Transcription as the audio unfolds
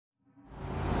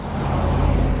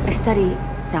I study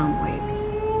sound waves,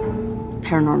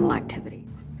 paranormal activity.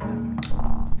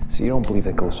 So you don't believe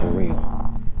that ghosts are real?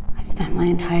 I've spent my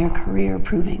entire career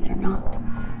proving they're not.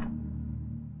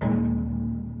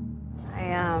 I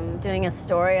am doing a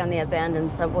story on the abandoned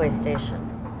subway station.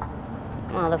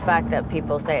 Well, the fact that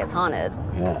people say it's haunted.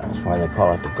 Yeah, that's why they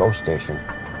call it the ghost station.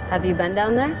 Have you been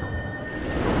down there?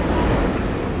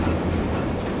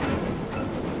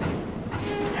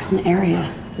 There's an area.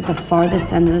 It's at the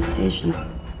farthest end of the station.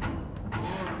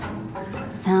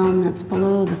 Sound that's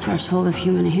below the threshold of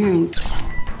human hearing.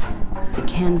 It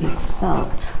can be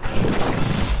felt.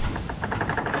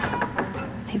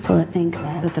 People that think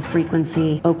that the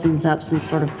frequency opens up some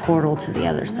sort of portal to the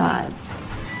other side.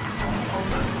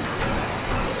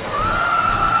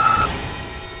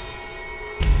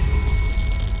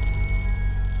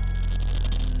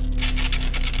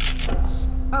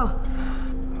 Oh.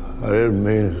 I didn't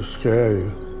mean to scare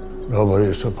you.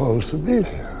 Nobody's supposed to be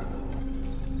here.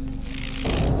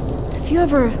 Have you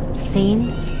ever seen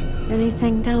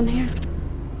anything down here?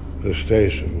 The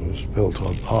station was built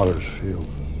on Potter's Field.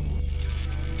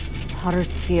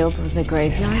 Potter's Field was a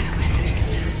graveyard?